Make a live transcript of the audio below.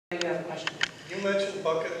mentioned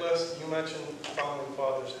bucket list, you mentioned Founding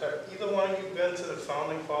Fathers. Have either one of you been to the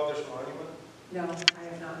Founding Fathers Monument? No, I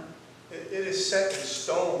have not. It is set in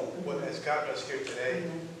stone what has gotten us here today.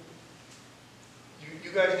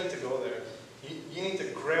 You guys need to go there. You need to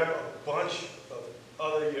grab a bunch of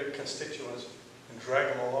other your constituents and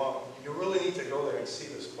drag them along. You really need to go there and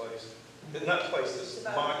see this place. Not place, this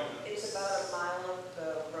monument. It's about a mile up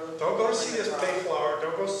the road. Don't go see this Mayflower.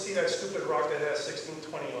 Don't go see that stupid rock that has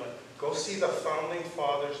 1620 on it. Go see the Founding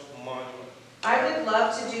Fathers Monument. I would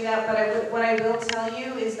love to do that, but what I will tell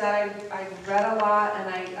you is that I've read a lot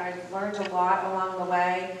and I've learned a lot along the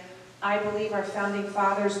way. I believe our Founding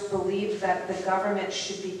Fathers believed that the government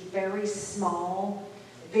should be very small,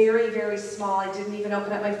 very, very small. I didn't even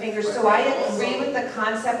open up my fingers. So I agree with the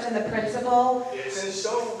concept and the principle. It's in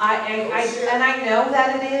stone. And I know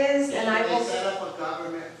that it is, and I will. They set up a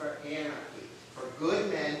government for anarchy, for good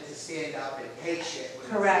men to stand up and take shit.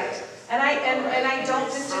 Correct. And I don't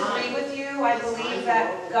disagree with you. I believe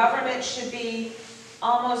that government should be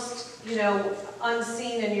almost, you know,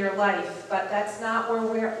 unseen in your life, but that's not where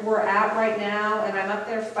we're at right now, and I'm up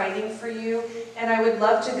there fighting for you, and I would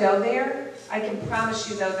love to go there. I can promise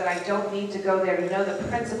you, though, that I don't need to go there. You know the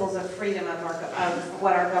principles of freedom of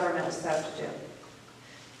what our government is supposed to do.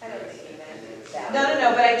 I don't think you meant that.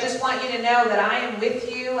 No, but I just want you to know that I am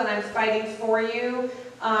with you, and I'm fighting for you.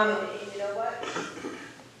 You know what?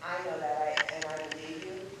 I know that, and I believe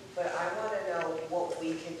you, but I want to know what we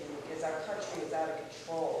can do, because our country is out of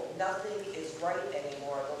control. Nothing is right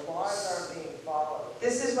anymore. The laws aren't being followed.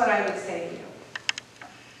 This is what I would say to you.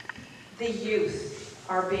 The youth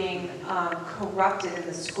are being corrupted in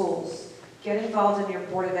the schools. Get involved in your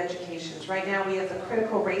Board of Educations. Right now we have the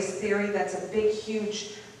critical race theory. That's a big,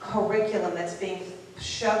 huge curriculum that's being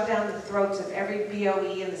shoved down the throats of every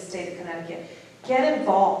BOE in the state of Connecticut. Get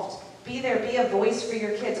involved. Be there. Be a voice for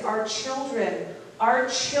your kids. Our children are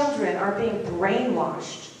being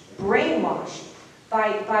brainwashed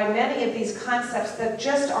by many of these concepts that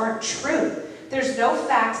just aren't true. There's no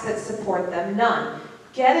facts that support them, none.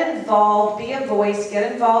 Get involved, be a voice,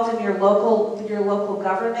 get involved in your local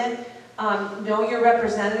government. Know your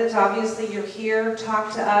representatives. Obviously, you're here.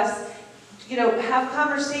 Talk to us. You know, have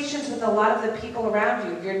conversations with a lot of the people around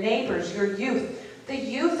you, your neighbors, your youth. The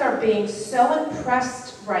youth are being so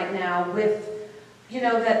impressed right now with, you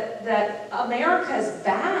know, that America is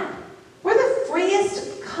bad. We're the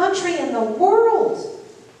freest country in the world.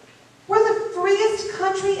 We're the freest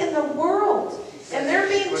country in the world. And they're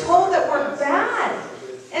being told that we're bad.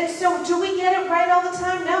 And so do we get it right all the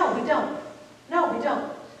time? No, we don't. No, we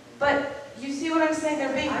don't. But you see what I'm saying?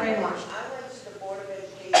 They're being brainwashed. I went to the Board of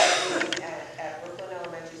Education meeting at Brooklyn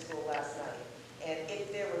Elementary School last night. And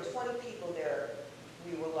if there were 20 people there,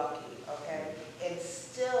 we were lucky, okay? And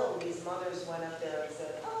still, these mothers went up there and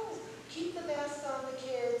said, oh, keep the masks on the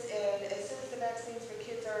kids, and as soon as the vaccines for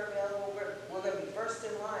kids are available, we're going to be first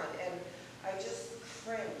in line. And I just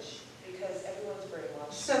cringe because everyone's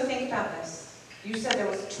brainwashed. So think about this. You said there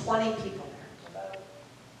was 20 people there.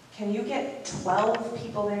 Can you get 12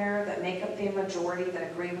 people there that make up the majority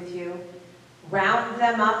that agree with you? Round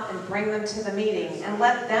them up and bring them to the meeting and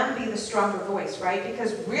let them be the stronger voice, right?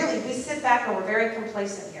 Because really, we sit back and we're very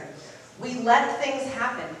complacent here. We let things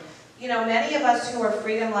happen. You know, many of us who are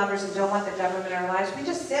freedom lovers and don't want the government in our lives, we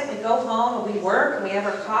just sit, we go home and we work and we have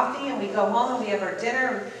our coffee and we go home and we have our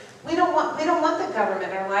dinner. We don't want the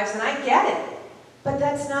government in our lives, and I get it. But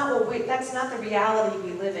that's not the reality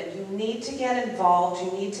we live in. You need to get involved.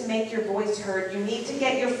 You need to make your voice heard. You need to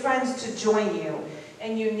get your friends to join you.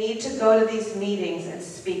 And you need to go to these meetings and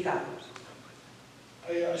speak up.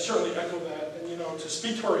 I certainly echo that. And, you know, to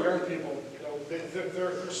speak to our young people, you know,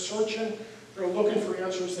 they're searching, they're looking for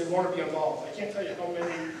answers, they want to be involved. I can't tell you how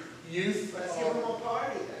many youth... Let's give them a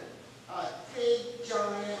party then. Big,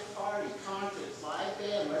 giant party, concerts, live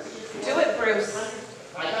band. Do it, Bruce.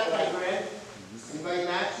 I got my grand. Anybody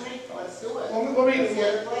match me? Let's do it. Let me Let's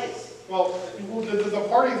get a place. Well, the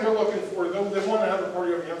party they're looking for, they want to have a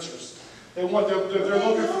party of answers. They're looking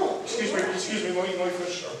for, excuse me, let me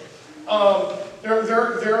finish. There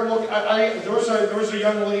was a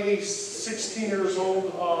young lady, 16 years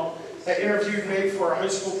old, that interviewed me for a high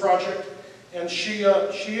school project, and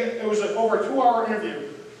it was over a 2-hour interview.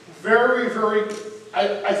 Very, very,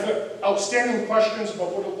 I thought, outstanding questions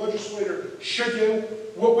about what a legislator should do,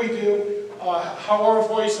 what we do,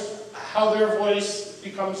 how their voice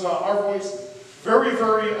becomes our voice. Very,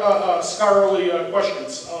 very scholarly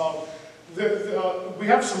questions. We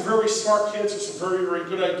have some very smart kids with some very, very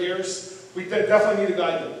good ideas. We definitely need to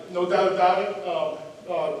guide them, no doubt about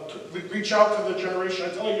it. Reach out to the generation,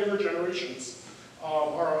 I tell younger generations,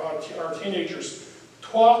 our teenagers.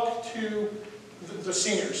 Talk to the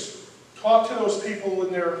seniors. Talk to those people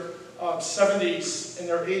in their 70s, in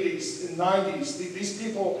their 80s, in 90s. These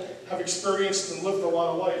people have experienced and lived a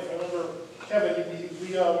lot of life. I remember, Kevin,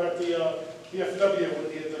 we were at the VFW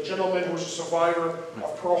when the gentleman who was a survivor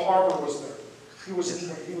of Pearl Harbor was there. He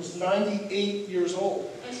was 98 years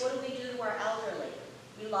old. And what do we do to our elderly?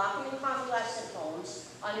 We lock them in convalescent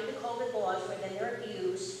homes under the COVID laws where then they're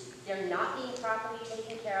abused, they're not being properly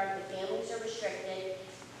taken care of, the families are restricted.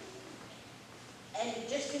 And we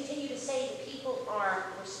just continue to say that people are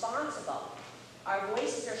responsible. Our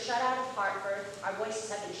voices are shut out of Hartford. Our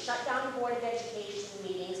voices have been shut down in Board of Education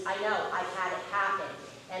meetings. I know, I've had it happen,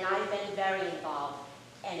 and I've been very involved,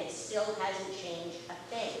 and it still hasn't changed a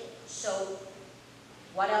thing. So,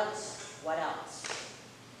 what else? What else?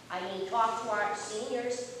 I mean, talk to our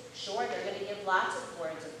seniors. Sure, they're going to give lots of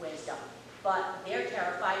words of wisdom, but they're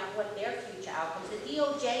terrified of what their future outcomes. The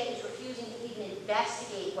DOJ is refusing to even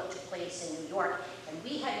investigate what took place in New York, and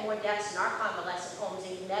we had more deaths in our convalescent homes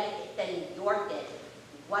in Connecticut than New York did.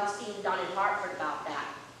 What's being done in Hartford about that?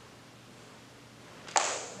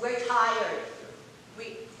 We're tired.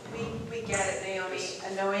 We get it,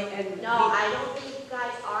 Naomi, and No, I don't think you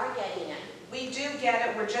guys are getting it. we do get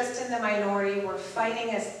it. We're just in the minority. We're fighting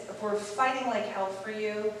like hell for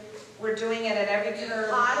you. We're doing it at every You turn.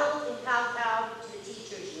 coddled and kowtowed to the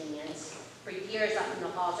teachers' unions for years up in the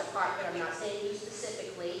halls of Hartford. I'm not saying you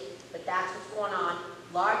specifically, but that's what's going on.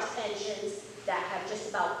 Large pensions that have just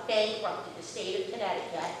about bankrupted the state of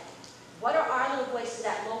Connecticut. What are our little voices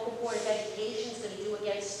at local Board of Education is going to do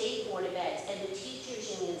against state Board of Eds and the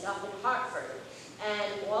teachers' unions up in Hartford?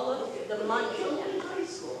 And all of the money from them. High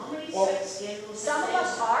school, how many Well, scandals? Some of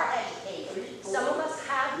us are educated. Some of us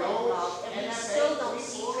have been involved, and we still don't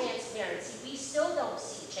see transparency. We still don't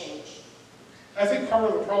see change. I think part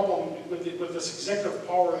of the problem with this executive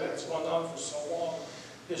power that's gone on for so long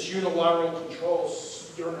is unilateral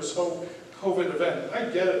controls during this whole COVID event. I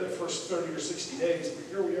get it the first 30 or 60 days, but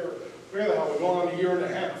here we are. Where the hell? We're going on a year and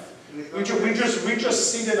a half. We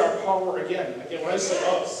just ceded our power again. Again, when I say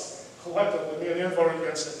us, collectively, me and Ann voted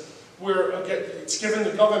against it. It's given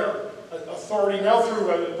the governor authority now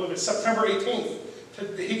through September 18th.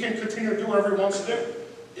 He can continue to do whatever he wants to do.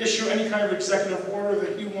 Issue any kind of executive order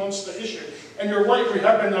that he wants to issue. And you're right, we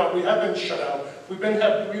have been shut out. We have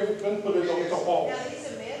been put in the hall. Now,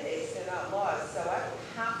 these are mandates, they're not laws, so I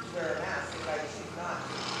don't have to wear a mask if I choose not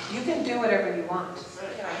to. You can do whatever you want.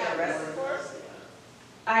 Can I get arrested for it?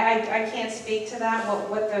 I can't speak to that,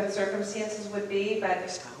 what the circumstances would be,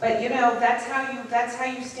 but you know, that's how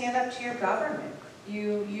you stand up to your government.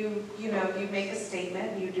 You make a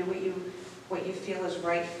statement, you do what you feel is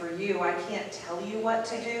right for you. I can't tell you what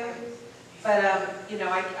to do, but you know,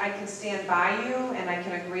 I can stand by you and I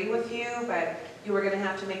can agree with you, but you are going to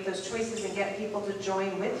have to make those choices and get people to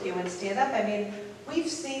join with you and stand up. I mean, we've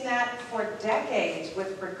seen that for decades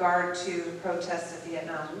with regard to protests of the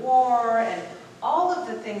Vietnam War and all of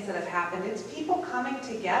the things that have happened. It's people coming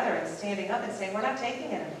together and standing up and saying, we're not taking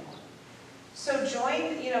it anymore. So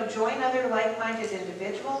join other like-minded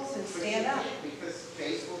individuals and stand up. Because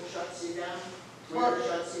Facebook shuts you down, Well- Twitter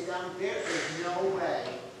shuts you down, there is no way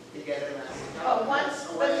to get a message But out.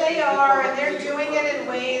 but they are, and they're doing it in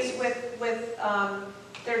ways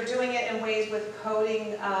they're doing it in ways with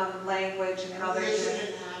coding language and how they're They doing it.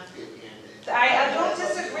 shouldn't have to, Andy. I don't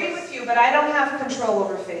disagree with you, but I don't have control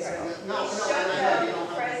over Facebook. No, They no, shut I know down you the don't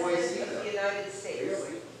have a voice President of either. the United States.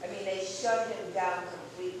 Really? I mean, they shut him down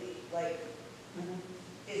completely, like, Mhm.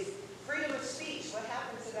 is freedom of speech, what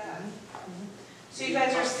happened to that? So you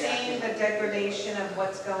guys are seeing the degradation of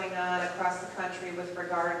what's going on across the country with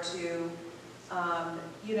regard to,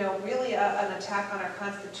 really an attack on our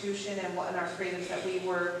Constitution and our freedoms that we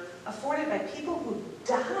were afforded by people who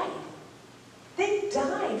died. They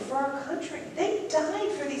died for our country. They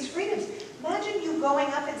died for these freedoms. Imagine you going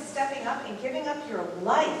up and stepping up and giving up your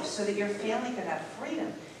life so that your family could have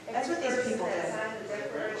freedom. That's what these people Every person did. that signed the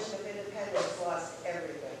Declaration of Independence lost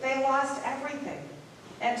everything. They lost everything.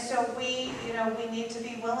 And so we need to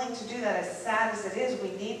be willing to do that. As sad as it is,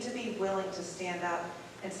 we need to be willing to stand up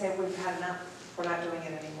and say, we've had enough. We're not doing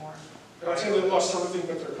it anymore. I'd say they lost everything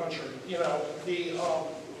but their country.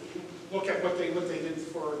 Look at what they did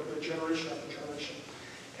for the generation after generation.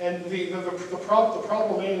 And the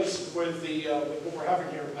problem is with what we're having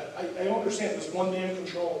here. I don't understand this one man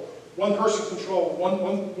control, one person control,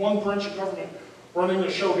 one branch of government running the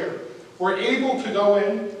show here. We're able to go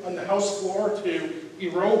in on the House floor to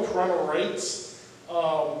erode parental rights,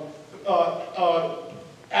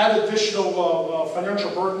 add additional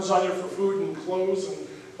financial burdens on you for food and clothes, and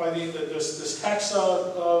by this tax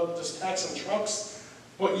on trucks,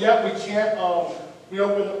 but yet we can't we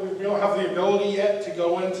don't have the ability yet to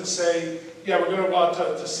go in to say, yeah, we're going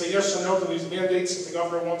to say yes or no to these mandates that the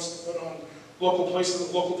governor wants to put on local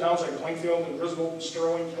places, local towns like Plainfield and Griswold and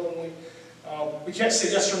Sterling, Killenly. We can't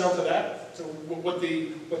say yes or no to that. So what the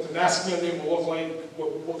mask mandate will look like,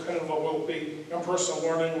 what kind of will be in-person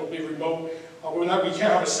learning, will be remote. We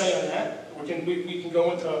can't have a say on that. We can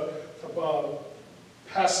go into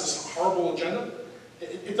pass this horrible agenda.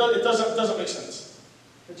 It doesn't make sense.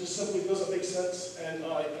 It just simply doesn't make sense. And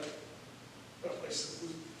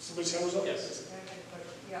somebody's hand was up. Yes.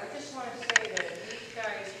 Yeah, I just want to say that these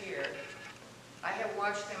guys here, I have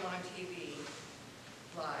watched them on TV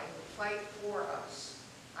live, fight for us.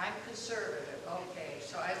 I'm conservative, okay,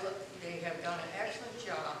 so they have done an excellent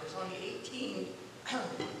job. There's only 18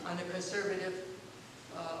 on the conservative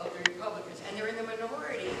of the Republicans, and they're in the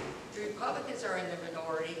minority. The Republicans are in the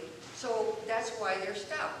minority, so that's why they're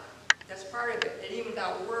stuck. That's part of it. It even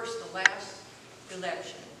got worse the last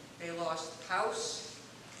election. They lost House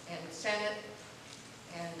and Senate,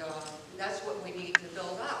 and that's what we need to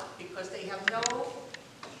build out, because they have the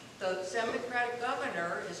Democratic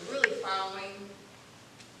governor is really following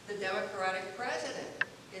the Democratic president.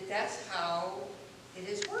 That's how it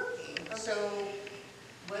is working. So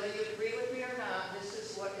whether you agree with me or not, this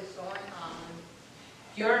is what is going on.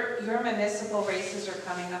 Your municipal races are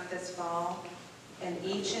coming up this fall, and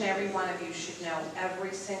each and every one of you should know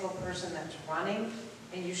every single person that's running,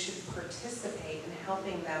 and you should participate in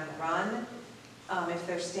helping them run if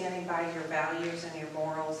they're standing by your values and your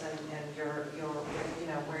morals and your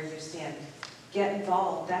where you stand. Get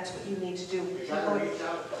involved. That's what you need to do.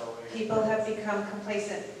 People have become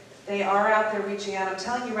complacent. They are out there reaching out. I'm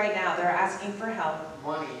telling you right now, they're asking for help.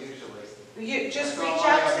 Money usually. You just That's reach all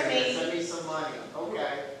I out have to is me. Send me some money.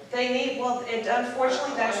 Okay. They need, well,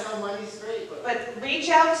 unfortunately, that's, I know money's great, but reach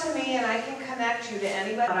out to me and I can connect you to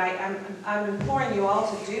anybody. I'm imploring you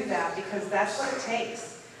all to do that, because that's what it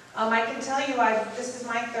takes. I can tell you, this is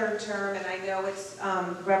my 3rd term, and I know it's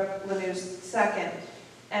Rep. Lanoue's 2nd.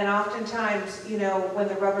 And oftentimes, when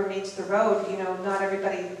the rubber meets the road, not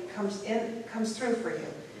everybody comes through for you.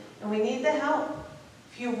 And we need the help.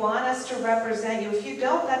 If you want us to represent you, if you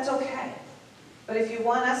don't, that's okay. But if you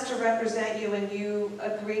want us to represent you and you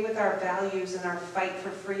agree with our values and our fight for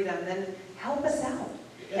freedom, then help us out.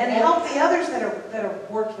 And help the others that are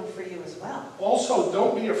working for you as well. Also,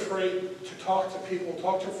 don't be afraid to talk to people,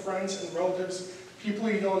 talk to friends and relatives, people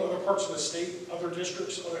you know in other parts of the state, other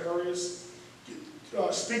districts, other areas.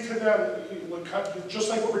 Speak to them, just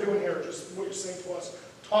like what we're doing here, just what you're saying to us.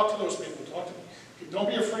 Talk to those people, don't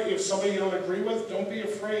be afraid. If somebody you don't agree with, don't be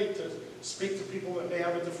afraid to speak to people that may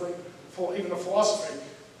have a different, even a philosophy.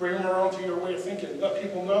 Bring them around to your way of thinking. Let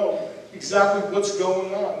people know exactly what's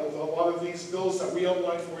going on with a lot of these bills that we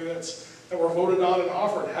outlined for you that were voted on and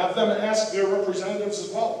offered. Have them ask their representatives as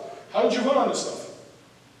well. How did you vote on this stuff?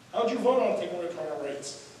 How did you vote on taking away parental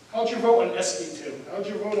rights? How did you vote on SB2? How did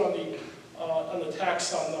you vote on the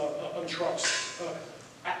tax on trucks?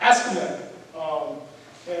 Ask them that.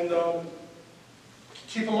 And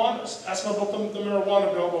keep them honest. Ask them about the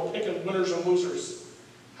marijuana bill, about picking winners and losers.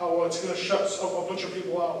 How it's going to shut a bunch of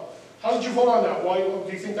people out. How did you vote on that? Why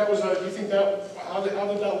do you think that was? How did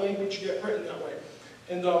that language get written that way?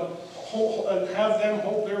 And have them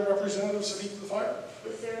hold their representatives feet to the fire.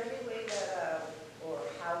 Is there any way that, or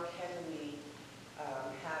how can we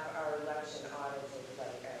have our election audited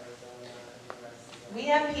like Arizona and the rest of them? We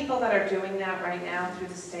have people that are doing that right now through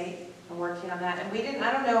the state and working on that. And we didn't,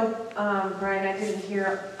 I don't know, Brian, I didn't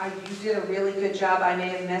hear, you did a really good job. I may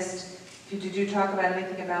have missed. Did you talk about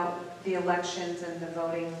anything about the elections and the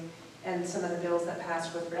voting and some of the bills that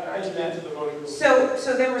passed with regard to that?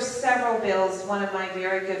 So there were several bills. One of my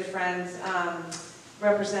very good friends,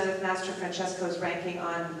 Representative Master Francesco, is ranking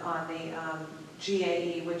on the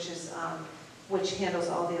GAE, which handles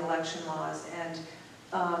all the election laws. And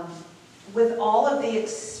with all of the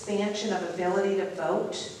expansion of ability to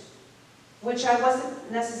vote, which I wasn't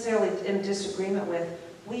necessarily in disagreement with,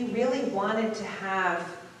 we really wanted to have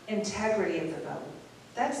integrity of the vote.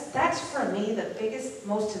 That's for me the biggest,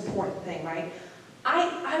 most important thing, right?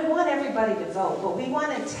 I want everybody to vote, but we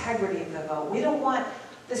want integrity of the vote. We don't want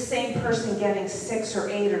the same person getting 6 or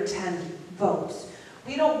 8 or 10 votes.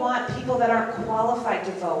 We don't want people that aren't qualified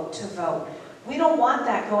to vote. We don't want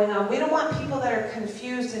that going on. We don't want people that are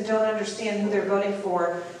confused and don't understand who they're voting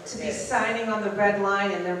for to be signing on the red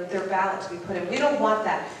line and their ballot to be put in. We don't want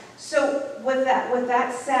that. So with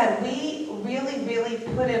that said, we really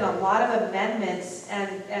put in a lot of amendments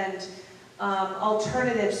and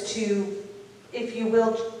alternatives to, if you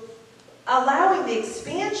will, allowing the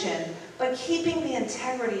expansion, but keeping the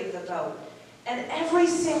integrity of the vote. And every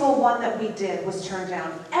single one that we did was turned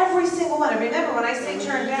down. Every single one. And remember, when I say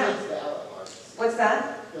turned down, what's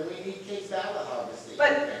that? Then we need kids ballot harvesting.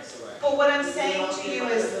 But- next election. But what I'm We saying need to you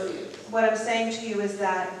 $5 is, billion. what I'm saying to you is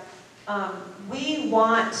that we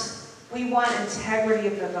want integrity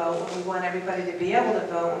of the vote, and we want everybody to be able to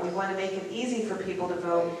vote, and we want to make it easy for people to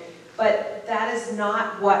vote. But that is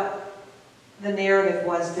not what the narrative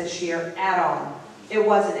was this year at all. It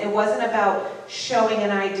wasn't. It wasn't about showing an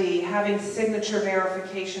ID, having signature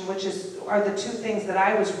verification, which are the two things that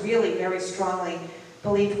I was really very strongly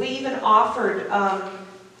believed. We even offered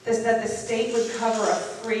that the state would cover a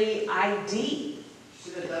free ID.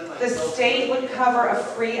 The state would cover a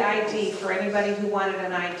free ID for anybody who wanted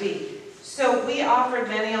an ID. So we offered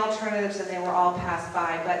many alternatives and they were all passed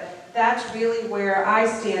by, but that's really where I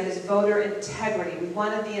stand, is voter integrity. We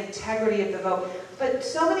wanted the integrity of the vote. But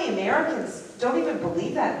so many Americans don't even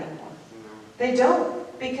believe that anymore. They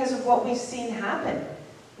don't, because of what we've seen happen.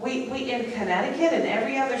 We in Connecticut and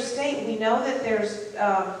every other state, we know that there's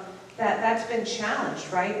that's been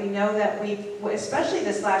challenged, right? We know that especially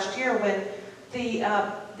this last year when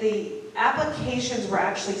the applications were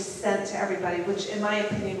actually sent to everybody, which in my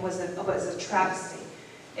opinion was a travesty.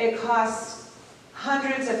 It cost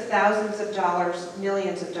hundreds of thousands of dollars,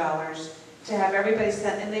 millions of dollars to have everybody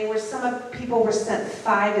sent, and some people were sent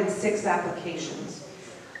 5 and 6 applications.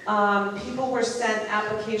 People were sent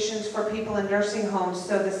applications for people in nursing homes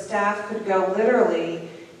so the staff could go literally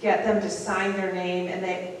get them to sign their name, and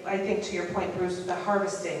I think to your point, Bruce, the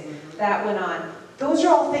harvesting, that went on. Those are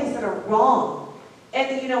all things that are wrong.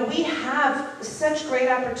 And we have such great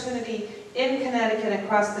opportunity in Connecticut and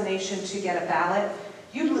across the nation to get a ballot.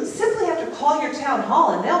 You simply have to call your town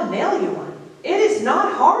hall and they'll mail you one. It is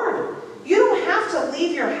not hard. You don't have to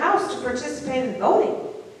leave your house to participate in voting.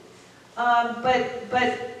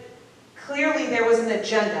 But clearly there was an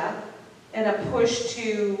agenda and a push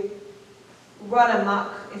to run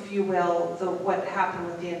amok, if you will, what happened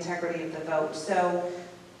with the integrity of the vote. So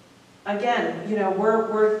again,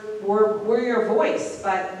 we're your voice,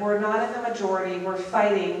 but we're not in the majority. We're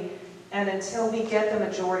fighting, and until we get the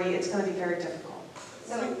majority, it's going to be very difficult.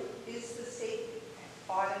 So is the state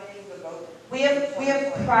auditing the vote? We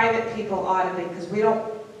have private people auditing because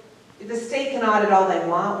the state can audit all they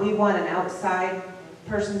want. We want an outside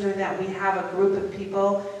person doing that. We have a group of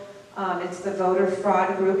people. It's the voter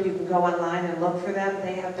fraud group. You can go online and look for them.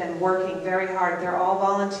 They have been working very hard. They're all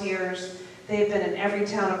volunteers. They've been in every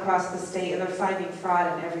town across the state, and they're finding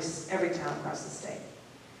fraud in every town across the state.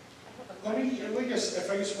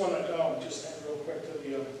 If I just want to just add real quick to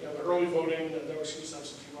the early voting, no excuse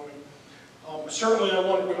absentee voting. Certainly, I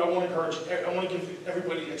want to encourage. I want to give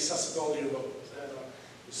everybody accessibility to vote.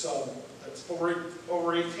 That's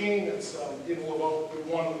over 18. It's able to vote.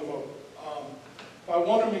 We want to vote. But I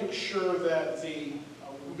want to make sure that we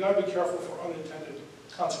got to be careful for unintended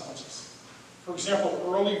consequences. For example,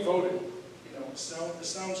 early voting. It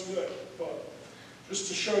sounds good, but just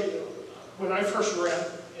to show you, when I first ran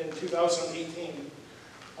in 2018,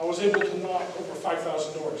 I was able to knock over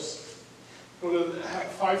 5,000 doors. Go to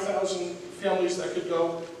 5,000 families that could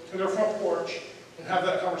go to their front porch and have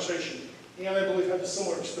that conversation. And I believe had a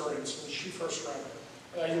similar experience when she first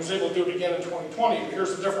ran. And I was able to do it again in 2020, but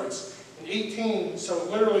here's the difference. In 18, so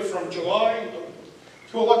literally from July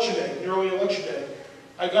to election day, the early election day,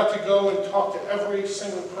 I got to go and talk to every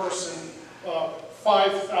single person,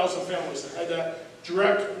 5,000 families. I had that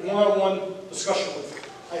direct one-on-one discussion with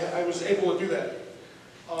them. I was able to do that.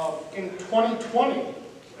 In 2020,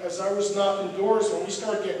 as I was knocking doors, when we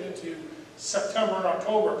started getting into September and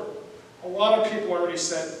October, a lot of people already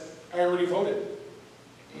said, I already voted.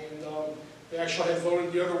 And they actually had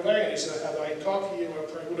voted the other way, and they said, had I talked to you,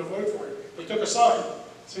 I would have voted for you. They took a sign,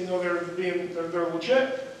 saying, no, they're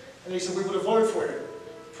legit, and they said, we would have voted for you.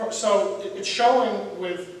 So it's showing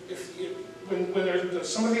when there's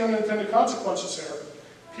some of the unintended consequences here,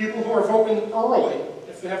 people who are voting early,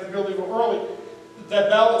 if they have the ability to vote early, that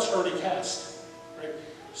ballot's already cast, right?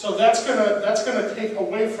 So that's gonna take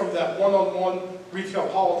away from that one-on-one retail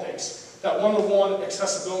politics, that one-on-one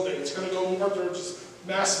accessibility. It's gonna go more towards just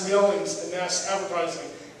mass mailings and mass advertising,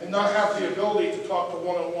 and not have the ability to talk to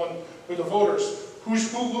one-on-one with the voters. Who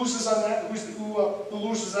loses on that? Who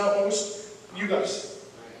loses out most? You guys.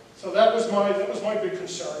 So that was my big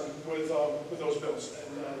concern with those bills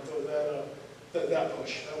and that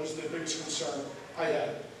push. That was the biggest concern I had,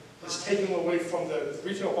 is taking away from the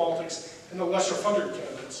retail politics and the lesser funded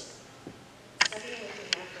candidates. Something we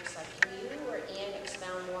can have for a second. Can you or Anne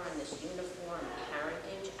expound more on this Uniform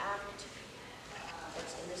Parentage Act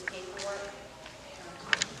that's in this paperwork?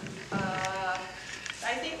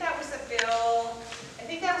 I think that was a bill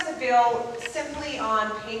strictly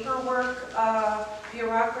on paperwork,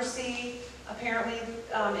 bureaucracy. Apparently,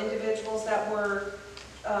 individuals that were,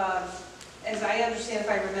 as I understand, if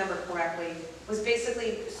I remember correctly, was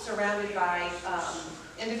basically surrounded by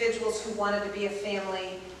individuals who wanted to be a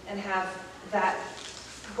family and have that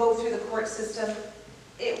go through the court system.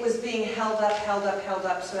 It was being held up,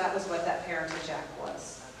 so that was what that Parentage Act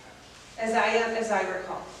was, as I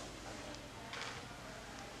recall.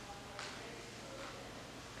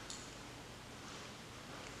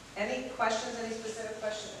 Any questions, any specific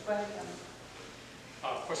questions? Go ahead, Kevin.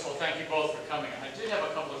 First of all, thank you both for coming. I did have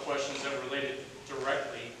a couple of questions that related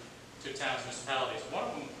directly to towns and municipalities. One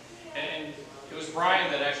of them, and it was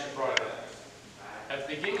Brian that actually brought it up. At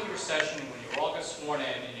the beginning of your session, when you all got sworn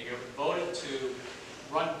in and you voted to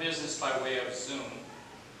run business by way of Zoom,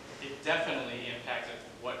 it definitely impacted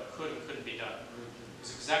what could and couldn't be done.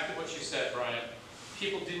 It's exactly what you said, Brian.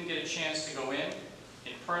 People didn't get a chance to go in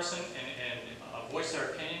person and voice their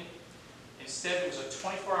opinion. Instead, it was a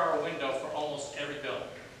 24-hour window for almost every bill.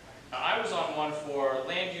 Now, I was on one for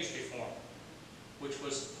land use reform, which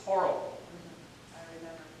was horrible. I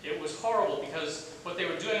remember. It was horrible because what they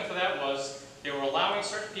were doing for that was they were allowing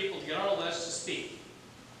certain people to get on a list to speak.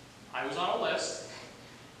 I was on a list,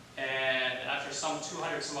 and after some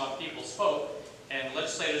 200 some odd people spoke, and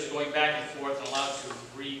legislators going back and forth and allowed to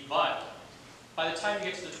rebut, by the time you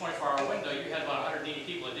get to the 24-hour window, you had about 180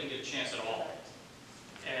 people that didn't get a chance at all.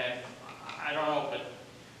 And I don't know, but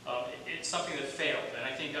it's something that failed. And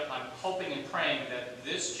I think I'm hoping and praying that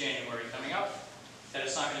this January coming up, that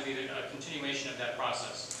it's not going to be a continuation of that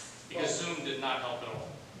process, because Zoom did not help at all.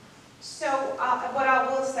 So what I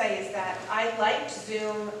will say is that I liked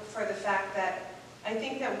Zoom for the fact that I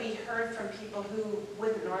think that we heard from people who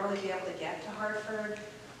wouldn't normally be able to get to Hartford,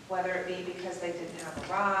 whether it be because they didn't have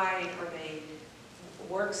a ride or they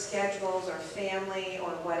work schedules or family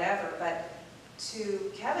or whatever. But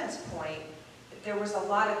to Kevin's point, there was a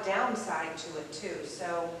lot of downside to it too.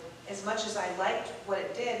 So as much as I liked what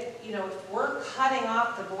it did, you know, if we're cutting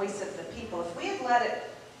off the voice of the people, if we had let it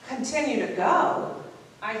continue to go,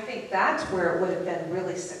 I think that's where it would have been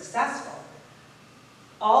really successful.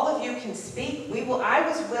 All of you can speak. I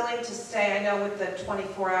was willing to stay, I know with the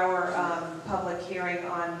 24-hour public hearing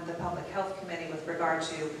on the Public Health Committee with regard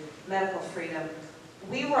to medical freedom,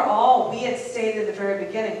 we had stated at the very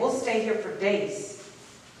beginning, we'll stay here for days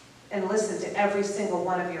and listen to every single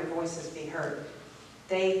one of your voices be heard.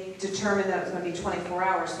 They determined that it was going to be 24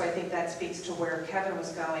 hours, so I think that speaks to where Kevin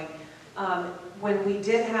was going. When we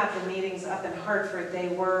did have the meetings up in Hartford, they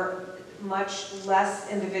were much less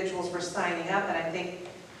individuals were signing up, and I think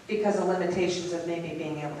because of limitations of maybe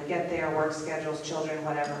being able to get there, work schedules, children,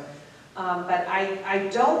 whatever. But I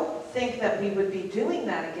don't think that we would be doing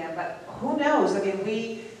that again, but who knows? I mean,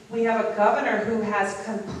 we have a governor who has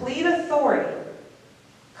complete authority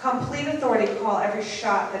to call every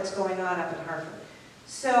shot that's going on up in Hartford.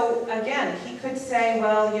 So again, he could say,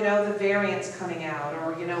 well, you know, the variant's coming out,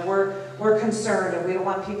 or, you know, we're concerned, or we don't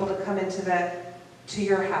want people to come to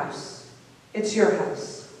your house. It's your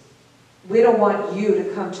house. We don't want you to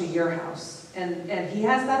come to your house. And he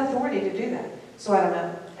has that authority to do that. So I don't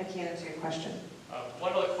know. I can't answer your question.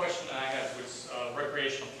 One other question that I have was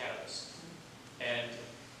recreational cannabis. And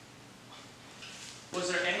was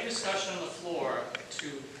there any discussion on the floor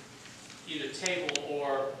to either table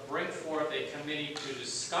or bring forth a committee to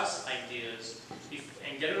discuss ideas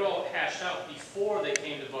and get it all hashed out before they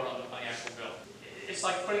came to vote on the actual bill? It's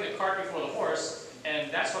like putting the cart before the horse, and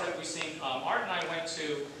that's what we've seen. Art and I went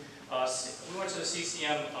to the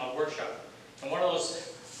CCM workshop, and one of those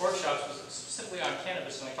workshops was specifically on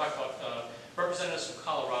cannabis, and we talked about representatives from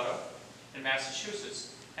Colorado and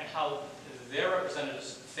Massachusetts and how their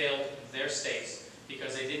representatives failed their states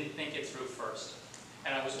because they didn't think it through first.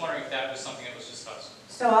 And I was wondering if that was something that was discussed.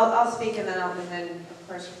 So I'll speak, and then of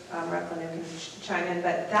course Rep. Lanoue can chime in.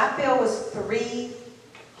 But that bill was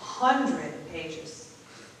 300 pages.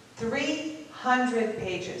 300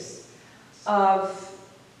 pages of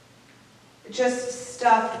just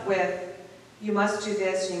stuffed with, you must do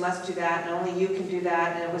this, you must do that, and only you can do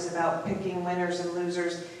that, and it was about picking winners and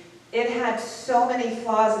losers. It had so many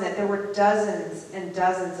flaws in it. There were dozens and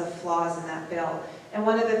dozens of flaws in that bill. And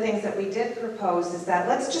one of the things that we did propose is that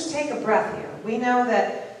let's just take a breath here. We know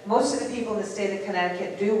that most of the people in the state of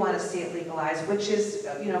Connecticut do want to see it legalized, which is,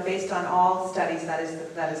 you know, based on all studies, that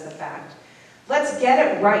is the fact. Let's get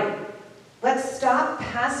it right. Let's stop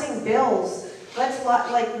passing bills. Let's stop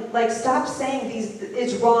saying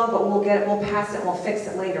it's wrong, but we'll pass it and we'll fix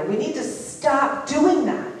it later. We need to stop doing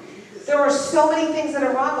that. There are so many things that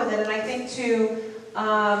are wrong with it, and I think to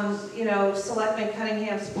you know, Selectman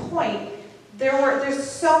Cunningham's point, there's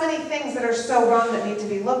so many things that are so wrong that need to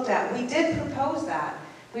be looked at. We did propose that.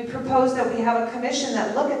 We proposed that we have a commission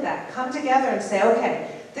that look at that, come together and say,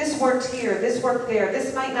 okay, this worked here, this worked there,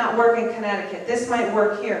 this might not work in Connecticut, this might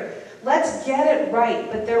work here. Let's get it right,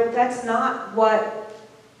 but that's not what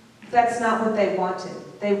they wanted.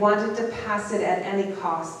 They wanted to pass it at any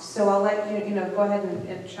cost. So I'll let you, go ahead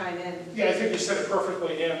and chime in. Yeah, I think you said it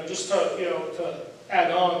perfectly, and just to, to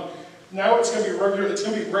add on, now it's going to be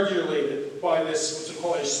regulated by this, what's it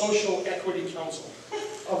called, a social equity council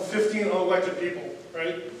of 15 elected people,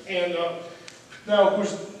 right? And now,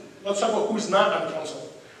 let's talk about who's not on council.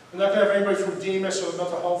 We're not going to have anybody from DEMIS or the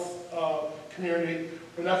mental health community.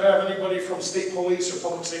 We're not going to have anybody from state police or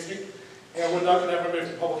public safety, and we're not going to have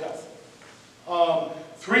anybody from public health.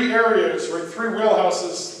 3 areas, right, 3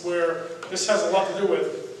 wheelhouses where this has a lot to do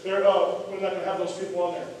with. We're not going to have those people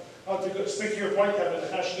on there. To speak to your point, Kevin, to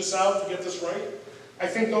hash this out, to get this right, I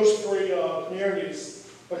think those 3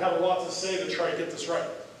 communities would have a lot to say to try to get this right.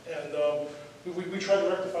 And we tried to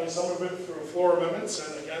rectify some of it through floor amendments,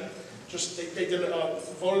 and again, just they didn't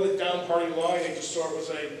voted it down party line. They just saw it was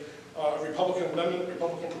a Republican amendment,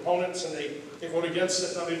 Republican proponents, and they voted against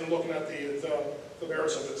it, not even looking at the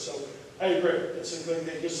merits of it. So I agree. It's a good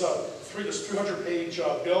thing. This 300-page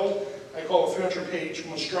bill, I call it a 300-page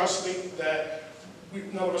monstrosity that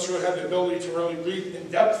none of us really had the ability to really read in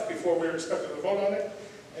depth before we were expected to vote on it.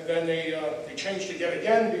 And then they changed it yet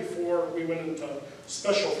again before we went into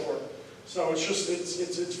special for it. So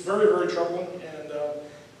it's very, very troubling. And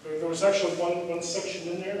there was actually one section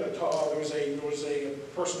in there that there was a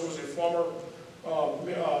person who was a former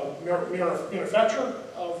manufacturer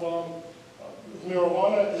of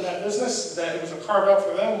marijuana in that business, that it was a carve out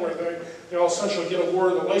for them where they'll essentially get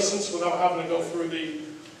awarded a license without having to go through the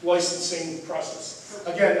licensing process.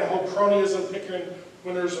 Again, the whole cronyism, picking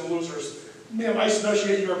winners and losers. Ma'am, I suppose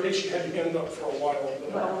you were a patient, had you been up for a while.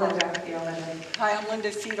 Well, Linda, Linda. Hi, I'm Linda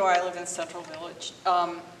Fedor. I live in Central Village.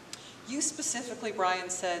 You specifically, Brian,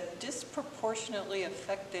 said disproportionately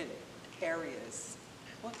affected areas.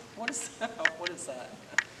 What is that? What is that?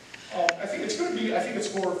 I think it's going to be. I think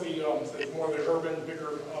it's more of the urban,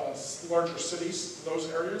 bigger, larger cities, those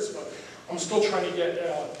areas. But I'm still trying to get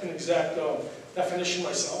an exact definition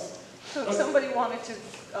myself. So if somebody wanted to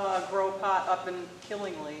grow pot up in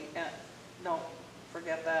Killingly, no,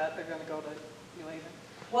 forget that. They're going to go to New Haven.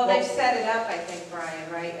 Well, they've set it up, I think, Brian,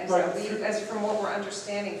 right? Right. As from what we're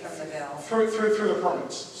understanding from the bill. Through the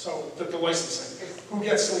permits, so the licensing. Who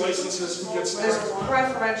gets the licenses? Who gets There's the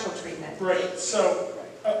preferential treatment. Right. So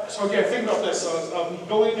again, think about this.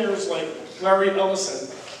 Billionaires like Larry Ellison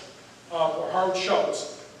or Howard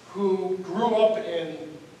Schultz, who grew up in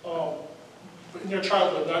their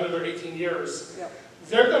childhood, 9 of their 18 years,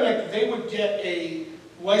 they would get a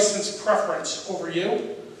license preference over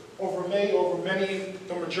you, over me, over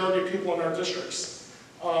the majority of people in our districts,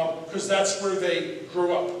 because that's where they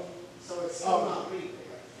grew up. So it's still not legal.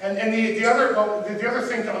 And the other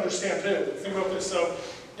thing to understand too, think about this. So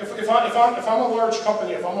if I'm a large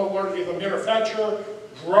company, if I'm a large either manufacturer,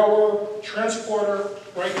 grower, transporter,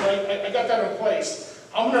 right? I got that in place.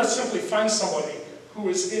 I'm going to simply find somebody who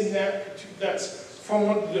is in that's from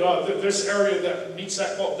this area that meets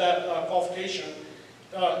that qualification,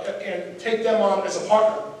 and take them on as a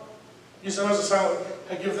partner. Use them as a silent.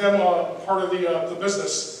 I give them part of the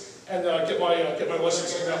business and get my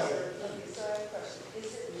licensing that way. So I have a question.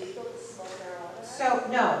 Is it legal to smoke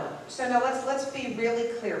marijuana? So no, let's be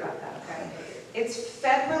really clear about that, okay? It's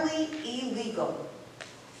federally illegal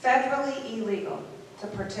to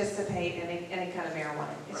participate in any kind of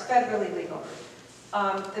marijuana. It's federally legal.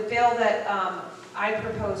 The bill that I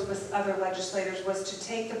proposed with other legislators was to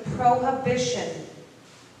take the prohibition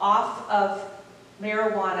off of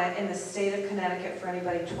marijuana in the state of Connecticut for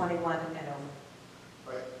anybody 21 and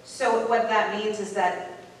over. Right. So what that means is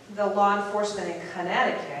that the law enforcement in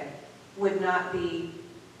Connecticut would not be,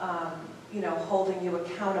 holding you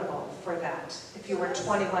accountable for that if you were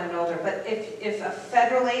 21 and older. But if a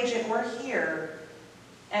federal agent were here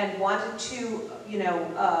and wanted to,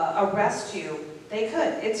 arrest you, they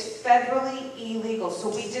could. It's federally illegal. So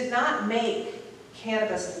we did not make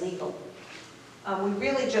cannabis legal. We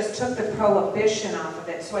really just took the prohibition off of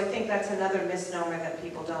it. So I think that's another misnomer that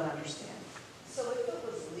people don't understand. So if it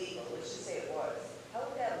was legal, let's just say it was, how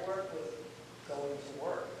would that work with going to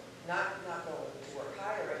work? Not going to work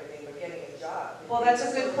high or anything, but getting a job? Well, that's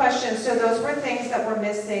a good question. So those were things that were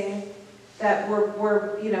missing that were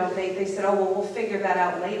they said, oh, well, we'll figure that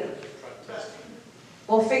out later.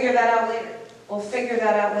 We'll figure that out later. We'll figure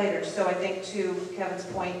that out later. So I think to Kevin's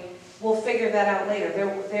point, we'll figure that out later.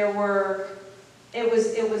 There were It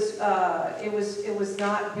was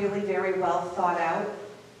not really very well thought out,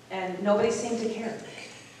 and nobody seemed to care.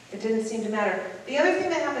 It didn't seem to matter. The other thing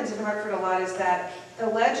that happens in Hartford a lot is that the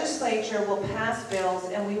legislature will pass bills,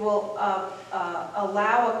 and we will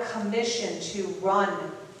allow a commission to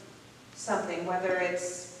run something, whether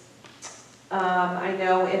it's I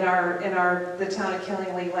know in the town of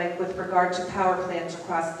Killingly, like with regard to power plants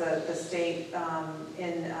across the state,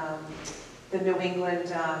 in the New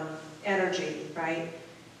England energy, right?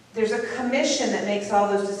 There's a commission that makes all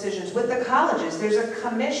those decisions. With the colleges, there's a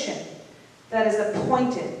commission that is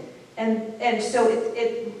appointed. And so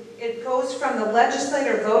it goes from the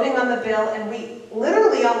legislator voting on the bill, and we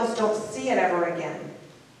literally almost don't see it ever again.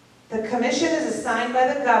 The commission is assigned by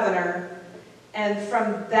the governor, and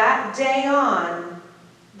from that day on,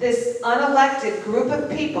 this unelected group of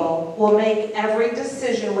people will make every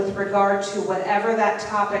decision with regard to whatever that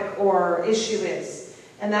topic or issue is.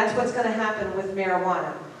 And that's what's going to happen with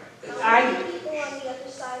marijuana. How many people on the other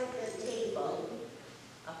side of the table,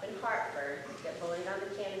 up in Hartford, that voted on the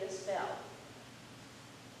cannabis bill,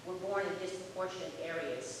 were born in disproportionate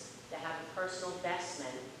areas that have a personal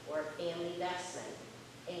investment or a family investment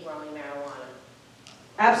in growing marijuana?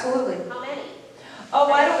 Absolutely. How many?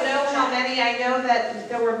 Oh, I don't know how many. I know that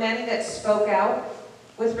there were many that spoke out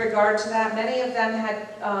with regard to that. Many of them had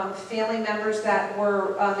family members that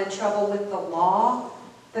were in trouble with the law,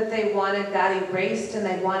 that they wanted that erased, and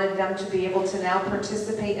they wanted them to be able to now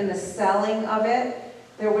participate in the selling of it.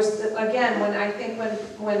 There was, again, when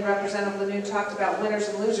Representative Lanoue talked about winners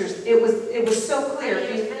and losers, it was so clear. I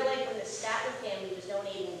mean, it was kind of like when the Statler family was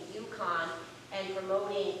donating to UConn and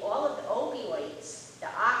promoting all of the opioids, the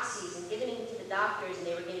oxys, and giving them to the doctors, and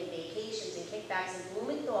they were getting vacations and kickbacks, and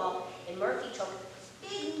Blumenthal and Murphy took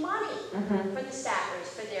big money from the Statlers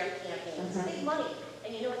for their campaigns, big money.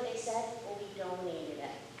 And you know what they said? Well, we donated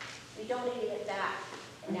it. We donated it back.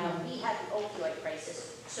 And now we have an opioid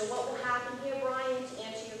crisis. So what will happen here, Brian, to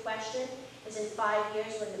answer your question, is in 5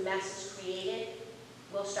 years when the mess is created,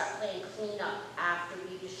 we'll start playing cleanup after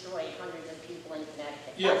we destroy hundreds of people in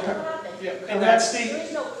Connecticut. Yeah. That's what happens. Yeah, and that's There the,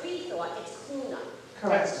 is no pre-thought, it's cleanup.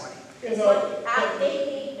 Correct. It's what they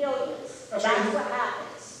made billions. That's what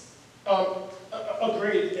happens.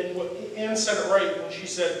 agreed, and what Anne said it right when she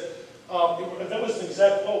said, that was an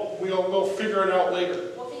exact, we'll figure it out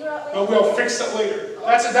later. We'll figure out later. But we'll fix it later.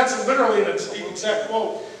 That's literally an exact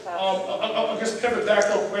quote. I'll just pivot back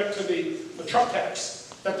real quick to the truck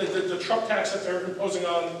tax, the truck tax that they're imposing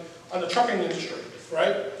on the trucking industry,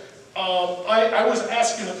 right? I was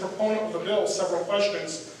asking the proponent of the bill several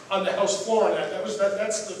questions on the House floor on that.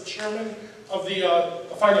 That's the chairman of the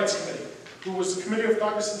Finance Committee, who was the committee of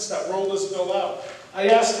cognizance that rolled this bill out. I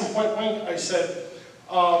asked him point blank, I said,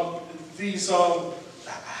 how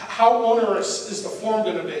onerous is the form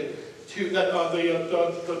going to be that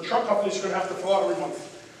the truck companies are going to have to fill out every month?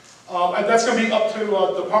 And that's going to be up to the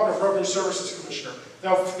Department of Revenue Services Commissioner.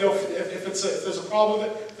 If there's a problem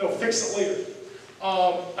with it, they'll fix it later.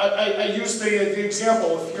 I use the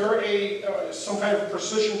example, if you're some kind of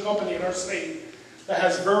precision company in our state that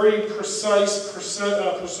has very precise,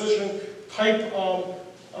 precision type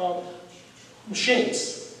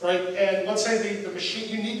machines, right? And let's say the machine,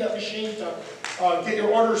 you need that machine to get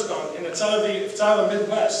your orders done, and it's out of the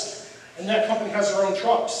Midwest, and that company has their own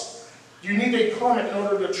trucks. You need a permit in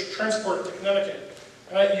order to transport it to Connecticut.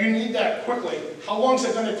 You need that quickly. How long is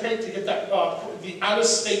it going to take to get that the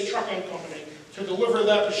out-of-state trucking company to deliver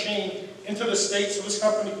that machine into the state so this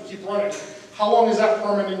company can keep running? How long is that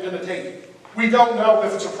permitting going to take? We don't know.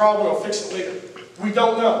 If it's a problem, we'll fix it later. We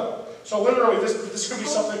don't know. So literally, this could be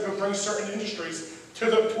something that could bring certain industries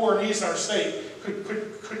to our knees in our state, could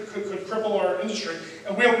cripple our industry.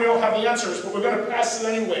 And we don't have the answers, but we're going to pass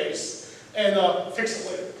it anyways and fix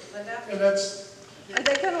it later. And that's... Are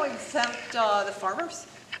they going to exempt the farmers?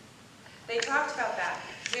 They talked about that.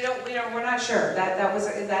 We're not sure.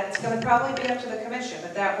 That's going to probably be up to the commission,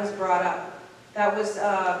 but that was brought up. That was,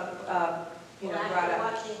 brought After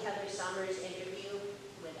up. watching Heather Summers' interview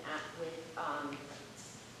with I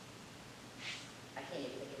can't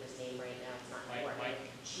even think of his name right now, it's not important.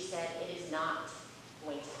 She said it is not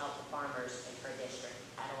going to help the farmers in her district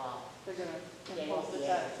at all. They're going to They impose won't the be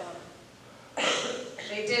tax able on it.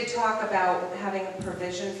 They did talk about having a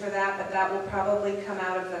provision for that, but that will probably come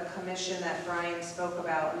out of the commission that Brian spoke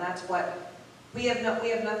about, and that's what, we have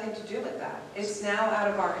nothing to do with that. It's now out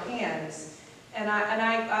of our hands. And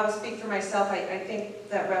I will speak for myself. I think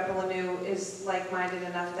that Rep. Lanoue is like-minded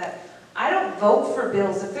enough that I don't vote for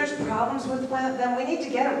bills. If there's problems with them, we need to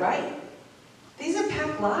get it right. These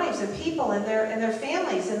impact lives and people and their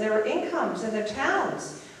families and their incomes and their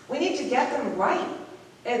towns. We need to get them right.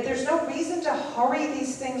 There's no reason to hurry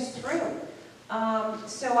these things through.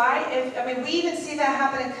 We even see that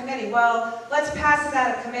happen in committee. Well, let's pass it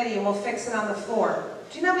out of committee and we'll fix it on the floor.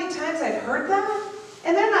 Do you know how many times I've heard that?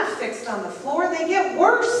 And they're not fixed on the floor, they get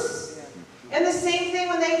worse. And the same thing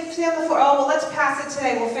when they stay on the floor, oh, well, let's pass it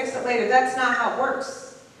today, we'll fix it later. That's not how it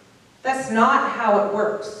works. That's not how it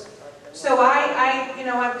works. So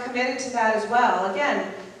I'm committed to that as well.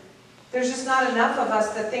 Again, there's just not enough of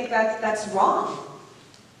us that think that that's wrong.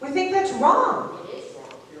 We think that's wrong. It is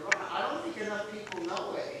wrong. You're right. I don't think enough people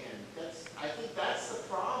know it, and I think that's the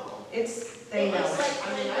problem. They know It's it. like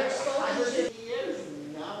I mean, when I we're spoken to. listened to years,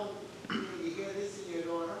 and now you hear this and you're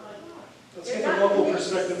going, oh my God. Let's get the local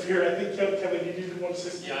perspective here. I think, Kevin, you needed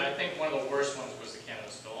 160. Yeah, I think one of the worst ones was the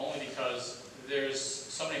cannabis bill, only because there's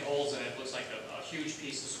so many holes in it, it looks like a huge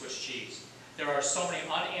piece of Swiss cheese. There are so many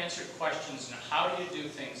unanswered questions in how do you do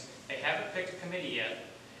things. They haven't picked a committee yet,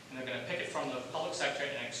 and they're going to pick it from the public sector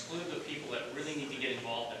and exclude the people that really need to get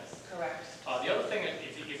involved in it. Correct. The other thing,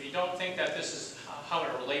 if you don't think that this is how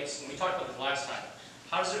it relates, and we talked about this last time,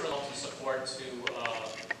 how does it relate to support to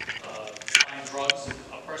buying drugs?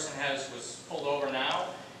 A person was pulled over now,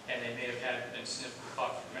 and they may have been sniffed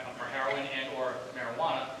for heroin and or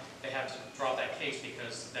marijuana. They have to drop that case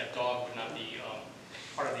because that dog would not be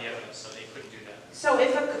part of the evidence, so they couldn't do that. So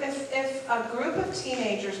if a group of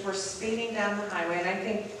teenagers were speeding down the highway, and I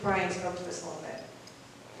think Brian spoke to this a little bit,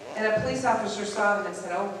 and a police officer saw them and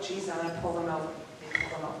said, oh, geez, I'm going to pull them over. They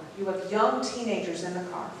pull them over. You have young teenagers in the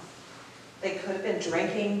car. They could have been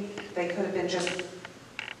drinking. They could have been just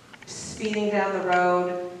speeding down the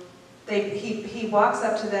road. He walks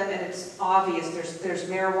up to them, and it's obvious there's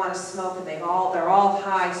marijuana smoke, and they're all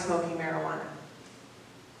high smoking marijuana.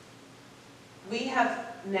 We have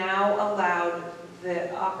now allowed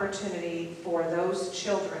the opportunity for those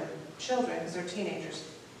children, because they're teenagers,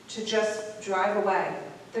 to just drive away.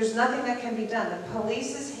 There's nothing that can be done. The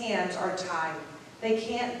police's hands are tied. They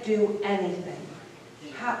can't do anything.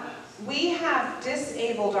 We have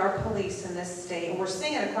disabled our police in this state, and we're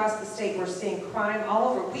seeing it across the state. We're seeing crime all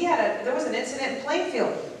over. There was an incident in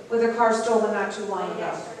Plainfield with a car stolen not too long ago.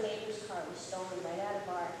 Yes, our neighbor's car was stolen right out of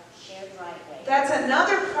our shared driveway. That's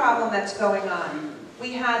another problem that's going on.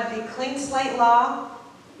 We had the clean slate law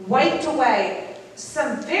wiped away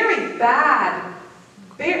some very bad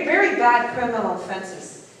criminal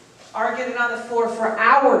offenses. Argued it on the floor for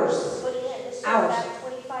hours. But again, this was back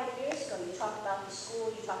 25 years ago. You talk about the school,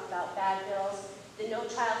 you talk about bad bills. The No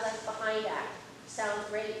Child Left Behind Act. Sounds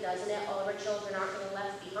great, doesn't it? All of our children aren't going to be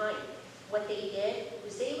left behind. What they did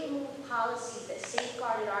was they removed policies that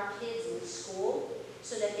safeguarded our kids in school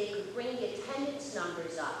so that they could bring the attendance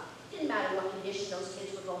numbers up. Didn't matter what condition those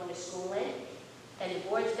kids were going to school in. And the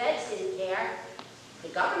board of eds didn't care. The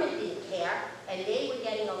government didn't care. And they were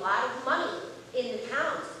getting a lot of money in the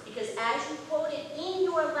towns. Because as you quoted in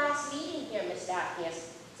your last meeting here, Ms. Dauphinais,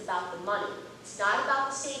 it's about the money. It's not about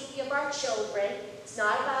the safety of our children. It's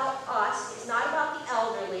not about us. It's not about the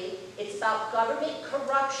elderly. It's about government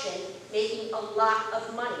corruption making a lot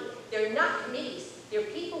of money. They're not committees. They're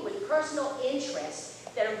people with personal interests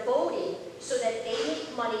that are voting so that they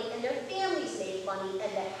make money and their families make money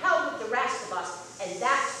and the hell with the rest of us. And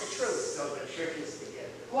that's the truth. So the trick is to get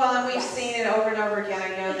it. Well, and we've seen it over and over again. I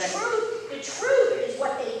know that. The truth is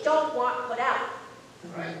what they don't want put out.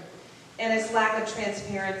 Right. And it's lack of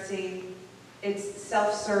transparency. It's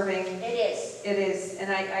self-serving. It is. It is,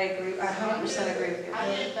 and I agree. I 100% agree with you. How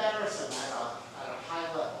do you embarrass them at a high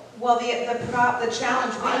level? Well, the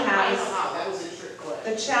challenge we I have know is how. That was a trick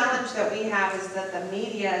question. the challenge that we have is that the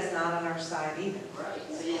media is not on our side either. Right.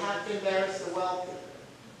 So you have to embarrass the wealthy.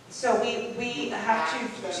 So we have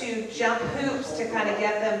to jump hoops to kind of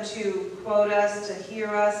get them to quote us, to hear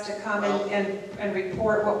us, to come and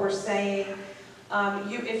report what we're saying.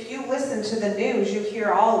 If you listen to the news, you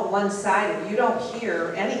hear all one-sided. You don't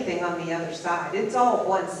hear anything on the other side. It's all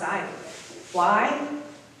one-sided. Why?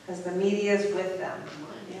 Because the media is with them.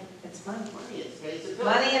 Money. It's money. Money. It's a bill.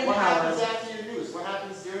 Money and what power. What happens after your news? What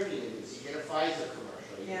happens during your news? You get a Pfizer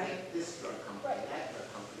commercial. You Yeah. get this drug company, that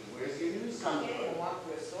drug company. Where's your news coming You can't even from? walk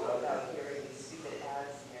through a store without hearing these stupid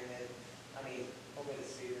ads over the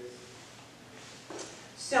speakers.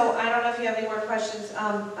 So I don't know if you have any more questions.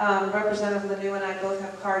 Representative Lanoue and I both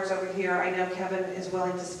have cards over here. I know Kevin is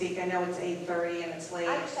willing to speak. I know it's 8:30 and it's late.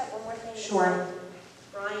 I just have one more thing to say. Sure.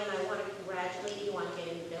 Brian, I want to congratulate you on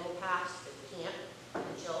getting the bill passed for the camp for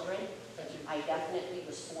the children. Thank you. I definitely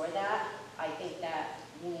was for that. I think that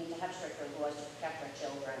we need to have stricter laws to protect our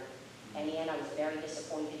children. And Anne, I was very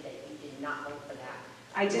disappointed that you did not vote for that.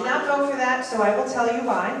 I did not vote for that, so I will tell you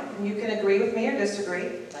why. And you can agree with me or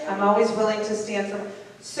disagree. I'm always willing to stand for.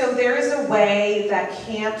 So there is a way that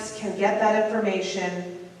camps can get that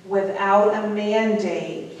information without a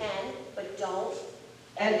mandate. Can, but don't.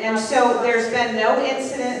 And so there's been no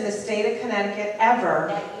incident in the state of Connecticut ever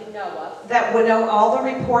That you know of. that would know all the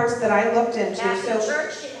reports that I looked into. Catholic So,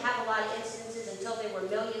 Church didn't have a lot of incidences until there were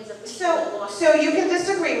millions of people that lost. so you can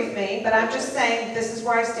disagree with me, but I'm just saying this is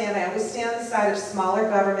where I stand. I always stand on the side of smaller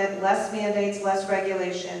government, less mandates, less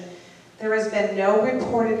regulation. There has been no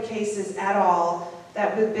reported cases at all.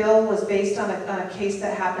 That bill was based on a case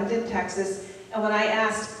that happened in Texas. And when I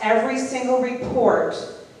asked every single report,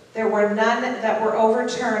 there were none that were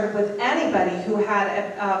overturned with anybody who had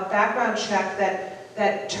a background check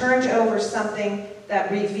that turned over something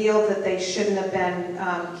that revealed that they shouldn't have been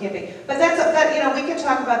camping. But we can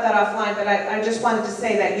talk about that offline, but I just wanted to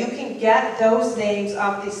say that you can get those names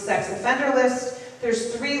off the sex offender list.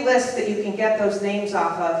 There's 3 lists that you can get those names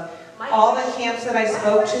off of. All the camps that I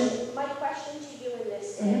spoke to. My question to you in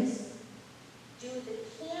this is, do the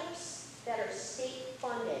camps that are state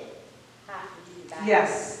funded have to do that?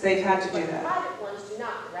 Yes, they've had to do But the that. private ones do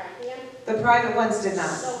not, correct, Dan? The private ones did not.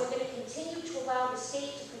 So we're going to continue to allow the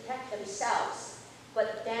state to protect themselves,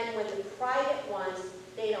 but then when the private ones,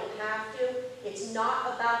 they don't have to. It's not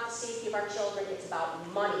about the safety of our children, it's about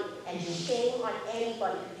money. And shame on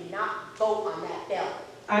anybody who did not vote on that bill.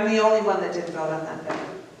 I'm the only one that didn't vote on that bill.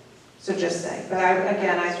 So just saying. But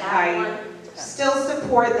I still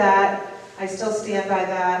support that. I still stand by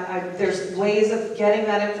that. There's ways of getting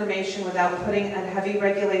that information without putting a heavy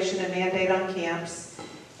regulation and mandate on camps.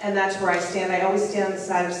 And that's where I stand. I always stand on the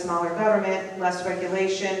side of smaller government, less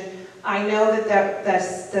regulation. I know that the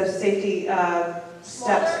safety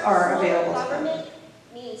steps are available to them. Smaller government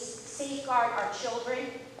means safeguard our children,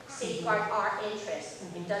 safeguard our interests.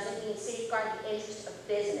 It doesn't mean safeguard the interests of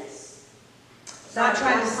business. Not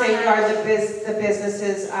trying to safeguard the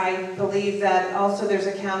businesses. I believe that also there's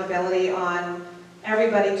accountability on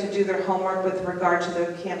everybody to do their homework with regard to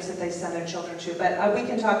the camps that they send their children to. But we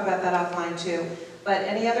can talk about that offline too. But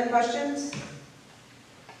any other questions?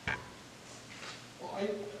 Well,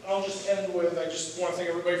 I'll just end with, I just want to thank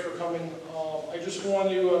everybody for coming. I just want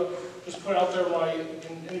to just put out there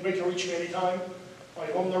anybody can reach me anytime. My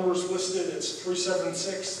home number is listed. It's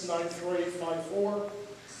 376-9354.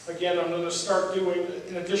 Again, I'm going to start doing,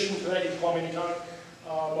 in addition to that, you can call me anytime.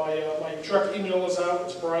 My direct email is out.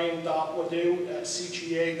 It's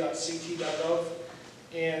brian.lanoue@cga.ct.gov.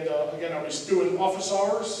 And again, I'm just doing office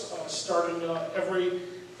hours, starting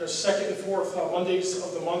the second and fourth Mondays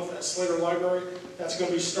of the month at Slater Library. That's going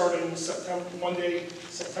to be starting Monday,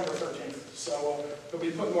 September 13th. So we'll be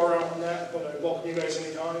putting more out on that, but I welcome you guys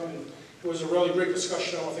anytime. And it was a really great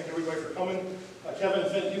discussion. I want to thank everybody for coming. Kevin,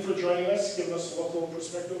 thank you for joining us, giving us a local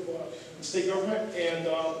perspective in state government, and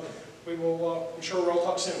we will, I'm sure we'll all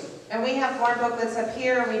talk soon. And we have more booklets up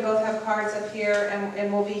here, we both have cards up here,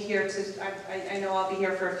 and we'll be here I know I'll be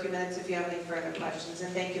here for a few minutes if you have any further questions,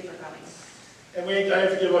 and thank you for coming. And I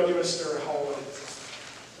have to give Mr. Howell